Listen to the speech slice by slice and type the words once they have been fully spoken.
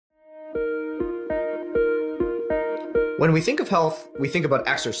When we think of health, we think about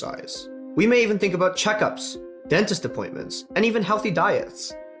exercise. We may even think about checkups, dentist appointments, and even healthy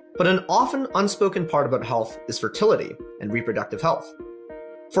diets. But an often unspoken part about health is fertility and reproductive health.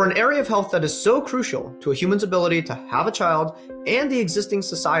 For an area of health that is so crucial to a human's ability to have a child and the existing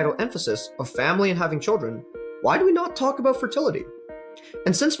societal emphasis of family and having children, why do we not talk about fertility?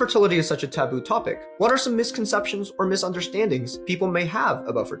 And since fertility is such a taboo topic, what are some misconceptions or misunderstandings people may have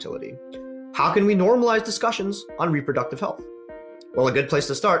about fertility? How can we normalize discussions on reproductive health? Well, a good place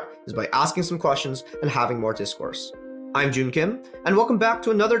to start is by asking some questions and having more discourse. I'm Jun Kim, and welcome back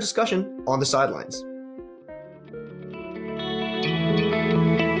to another discussion on the sidelines.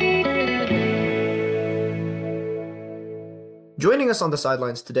 Joining us on the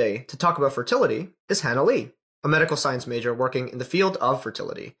sidelines today to talk about fertility is Hannah Lee, a medical science major working in the field of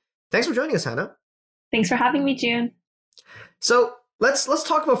fertility. Thanks for joining us, Hannah. Thanks for having me, June. So let's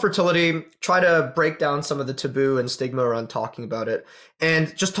talk about fertility, try to break down some of the taboo and stigma around talking about it,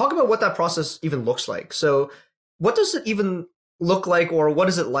 and just talk about what that process even looks like. So what does it even look like, or what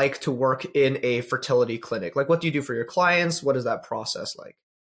is it like to work in a fertility clinic? Like, what do you do for your clients? What is that process like?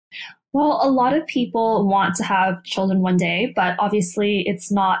 Well, a lot of people want to have children one day, but obviously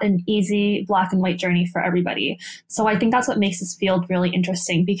it's not an easy black and white journey for everybody. So I think that's what makes this field really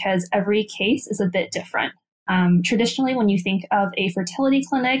interesting, because every case is a bit different. Traditionally, when you think of a fertility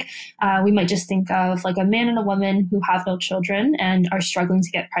clinic, we might just think of like a man and a woman who have no children and are struggling to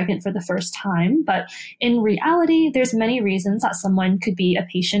get pregnant for the first time. But in reality, there's many reasons that someone could be a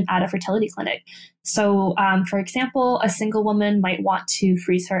patient at a fertility clinic. So, for example, a single woman might want to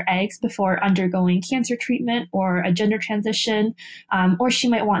freeze her eggs before undergoing cancer treatment or a gender transition, or she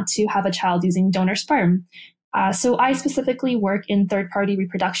might want to have a child using donor sperm. So I specifically work in third-party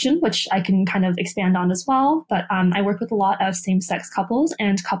reproduction, which I can kind of expand on as well. But I work with a lot of same-sex couples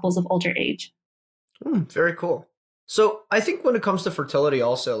and couples of older age. Very cool. So I think when it comes to fertility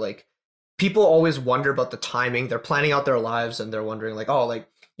also, like, people always wonder about the timing. They're planning out their lives and they're wondering like, oh, like,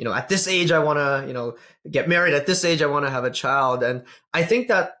 at this age, I want to, get married. At this age, I want to have a child. And I think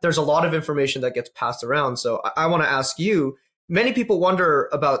that there's a lot of information that gets passed around. So I want to ask you, many people wonder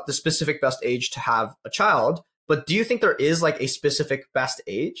about the specific best age to have a child, but do you think there is like a specific best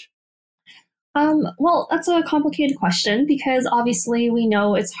age? Well, that's a complicated question, because obviously we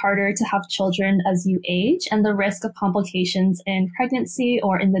know it's harder to have children as you age, and the risk of complications in pregnancy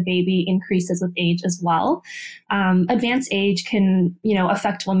or in the baby increases with age as well. Advanced age can,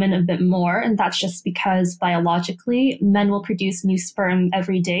 affect women a bit more, and that's just because biologically men will produce new sperm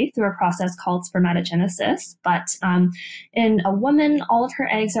every day through a process called spermatogenesis. But in a woman, all of her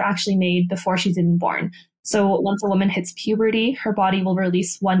eggs are actually made before she's even born. So once a woman hits puberty, her body will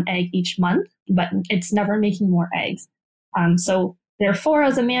release one egg each month, but it's never making more eggs. So therefore,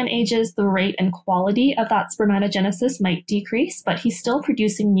 as a man ages, the rate and quality of that spermatogenesis might decrease, but he's still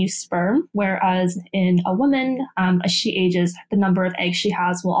producing new sperm, whereas in a woman, as she ages, the number of eggs she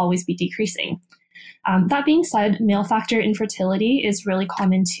has will always be decreasing. That being said, male factor infertility is really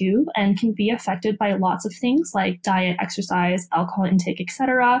common too, and can be affected by lots of things like diet, exercise, alcohol intake,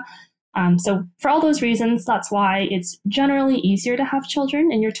 etc. So for all those reasons, that's why it's generally easier to have children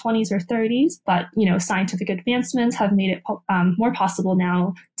in your 20s or 30s. But, scientific advancements have made it more possible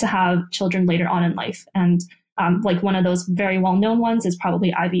now to have children later on in life. And like one of those very well-known ones is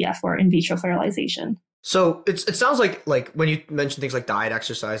probably IVF, or in vitro fertilization. So it sounds like when you mention things like diet,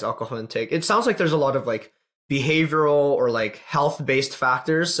 exercise, alcohol intake, it sounds like there's a lot of like behavioral or like health-based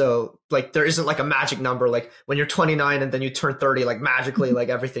factors. So like there isn't like a magic number, like when you're 29 and then you turn 30, like magically like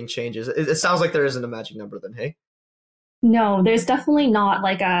everything changes. It sounds like there isn't a magic number then, hey? No, there's definitely not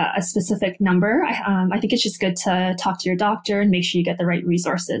like a specific number. I think it's just good to talk to your doctor and make sure you get the right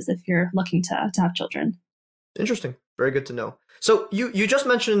resources if you're looking to have children. Interesting. Very good to know. So you just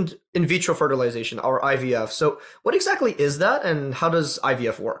mentioned in vitro fertilization, or IVF. So what exactly is that, and how does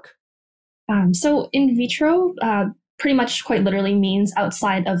IVF work? So in vitro pretty much quite literally means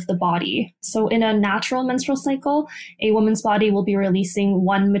outside of the body. So in a natural menstrual cycle, a woman's body will be releasing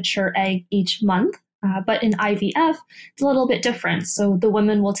one mature egg each month. But in IVF, it's a little bit different. So the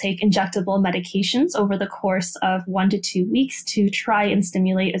woman will take injectable medications over the course of 1 to 2 weeks to try and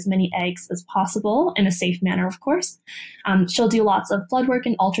stimulate as many eggs as possible in a safe manner, of course. She'll do lots of blood work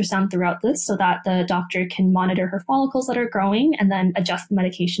and ultrasound throughout this so that the doctor can monitor her follicles that are growing and then adjust the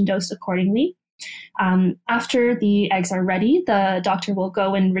medication dose accordingly. After the eggs are ready, the doctor will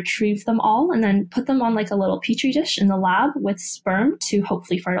go and retrieve them all and then put them on like a little petri dish in the lab with sperm to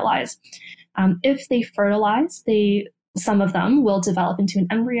hopefully fertilize. If they fertilize, some of them will develop into an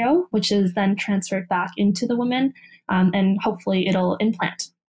embryo, which is then transferred back into the woman, and hopefully it'll implant.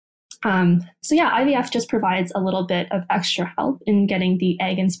 So yeah, IVF just provides a little bit of extra help in getting the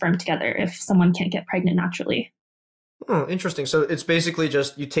egg and sperm together if someone can't get pregnant naturally. Oh, interesting. So it's basically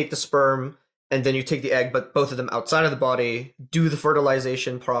just you take the sperm and then you take the egg, but both of them outside of the body, do the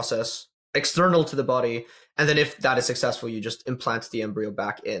fertilization process external to the body, and then if that is successful, you just implant the embryo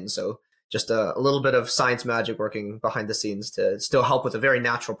back in. So just a little bit of science magic working behind the scenes to still help with a very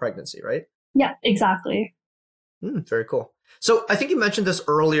natural pregnancy, right? Yeah, exactly. Very cool. So I think you mentioned this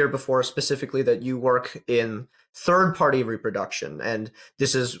earlier before, specifically that you work in third-party reproduction, and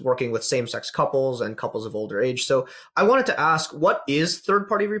this is working with same-sex couples and couples of older age. So I wanted to ask, what is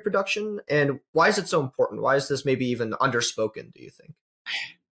third-party reproduction, and why is it so important? Why is this maybe even underspoken, do you think?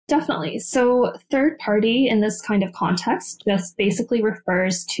 Definitely. So, third party in this kind of context just basically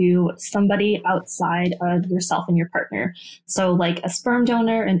refers to somebody outside of yourself and your partner. So, like a sperm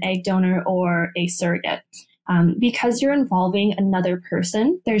donor, an egg donor, or a surrogate. Because you're involving another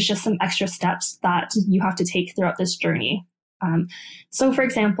person, there's just some extra steps that you have to take throughout this journey. So, for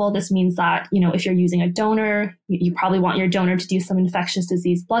example, this means that, if you're using a donor, you probably want your donor to do some infectious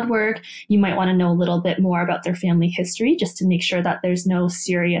disease blood work. You might want to know a little bit more about their family history just to make sure that there's no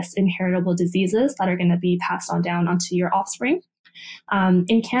serious inheritable diseases that are going to be passed on down onto your offspring.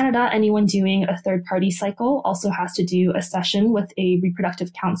 In Canada, anyone doing a third-party cycle also has to do a session with a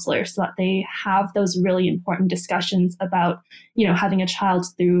reproductive counselor so that they have those really important discussions about, having a child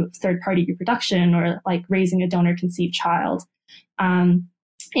through third-party reproduction or like raising a donor-conceived child.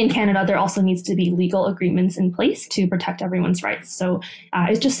 In Canada, there also needs to be legal agreements in place to protect everyone's rights. So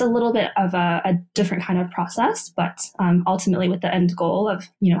it's just a little bit of a different kind of process, but ultimately with the end goal of,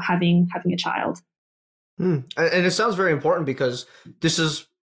 having a child. And it sounds very important because this is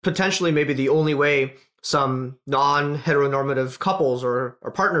potentially maybe the only way some non-heteronormative couples or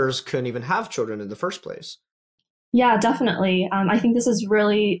partners can even have children in the first place. Yeah, definitely. I think this has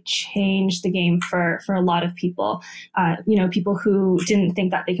really changed the game for a lot of people. People who didn't think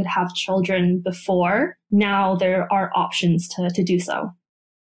that they could have children before, now there are options to do so.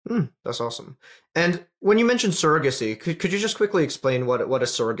 That's awesome. And when you mentioned surrogacy, could you just quickly explain what a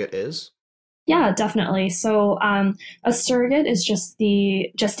surrogate is? Yeah, definitely. So a surrogate is just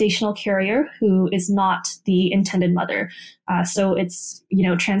the gestational carrier who is not the intended mother. So it's,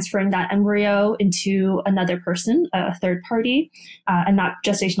 transferring that embryo into another person, a third party, and that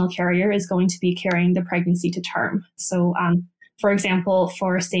gestational carrier is going to be carrying the pregnancy to term. So for example,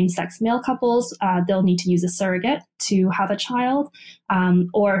 for same-sex male couples, they'll need to use a surrogate to have a child,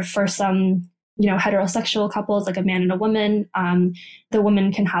 or for some heterosexual couples like a man and a woman, the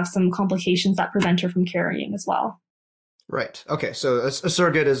woman can have some complications that prevent her from carrying as well. Right. Okay. So a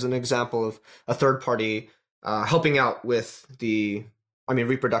surrogate is an example of a third party helping out with the,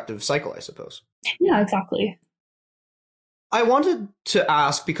 reproductive cycle, I suppose. Yeah, exactly. I wanted to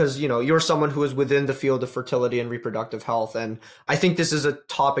ask because, you're someone who is within the field of fertility and reproductive health. And I think this is a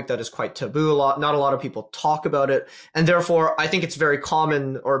topic that is quite taboo. Not a lot of people talk about it. And therefore, I think it's very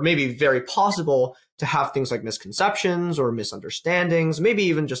common or maybe very possible to have things like misconceptions or misunderstandings, maybe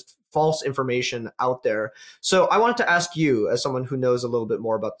even just false information out there. So I wanted to ask you, as someone who knows a little bit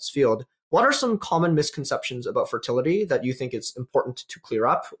more about this field, what are some common misconceptions about fertility that you think it's important to clear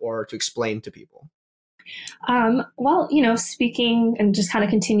up or to explain to people? Speaking and just kind of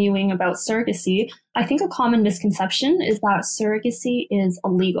continuing about surrogacy, I think a common misconception is that surrogacy is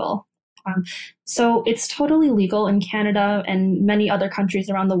illegal. So it's totally legal in Canada and many other countries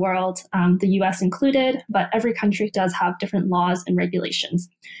around the world, the US included, but every country does have different laws and regulations.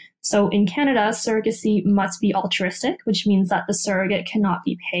 So in Canada, surrogacy must be altruistic, which means that the surrogate cannot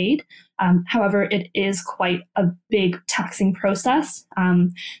be paid. However, it is quite a big taxing process.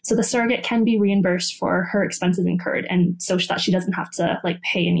 So the surrogate can be reimbursed for her expenses incurred, and so that she doesn't have to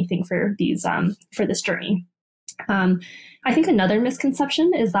pay anything for for this journey. I think another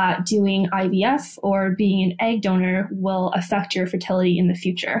misconception is that doing IVF or being an egg donor will affect your fertility in the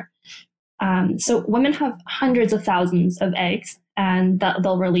future. So women have hundreds of thousands of eggs, and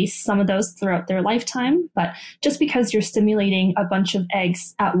they'll release some of those throughout their lifetime. But just because you're stimulating a bunch of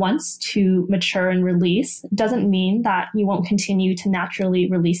eggs at once to mature and release doesn't mean that you won't continue to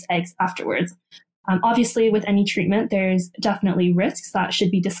naturally release eggs afterwards. Obviously, with any treatment, there's definitely risks that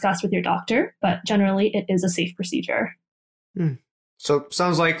should be discussed with your doctor, but generally it is a safe procedure. So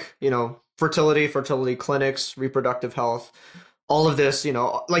sounds like, fertility clinics, reproductive health, all of this,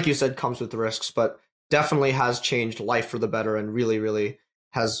 like you said, comes with risks, but definitely has changed life for the better and really, really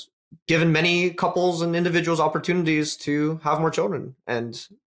has given many couples and individuals opportunities to have more children and,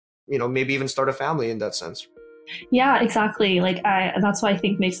 maybe even start a family in that sense. Yeah, exactly. That's what I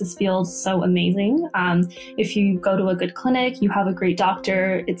think makes this field so amazing. If you go to a good clinic, you have a great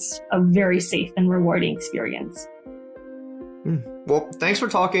doctor, it's a very safe and rewarding experience. Well, thanks for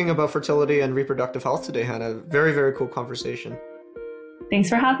talking about fertility and reproductive health today, Hannah. Very, very cool conversation. Thanks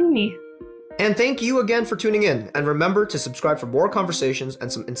for having me. And thank you again for tuning in. And remember to subscribe for more conversations and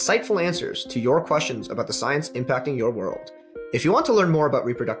some insightful answers to your questions about the science impacting your world. If you want to learn more about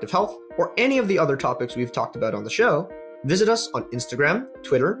reproductive health or any of the other topics we've talked about on the show, visit us on Instagram,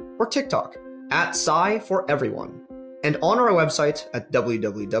 Twitter, or TikTok at Sci4Everyone, and on our website at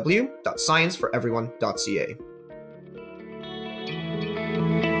www.scienceforeveryone.ca.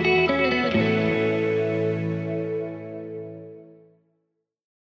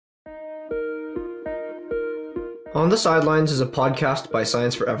 On the Sidelines is a podcast by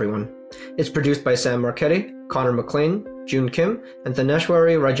Science for Everyone. It's produced by Sam Marchetti, Connor McLean, June Kim, and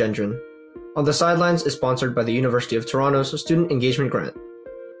Thaneshwari Rajendran. On the Sidelines is sponsored by the University of Toronto's Student Engagement Grant.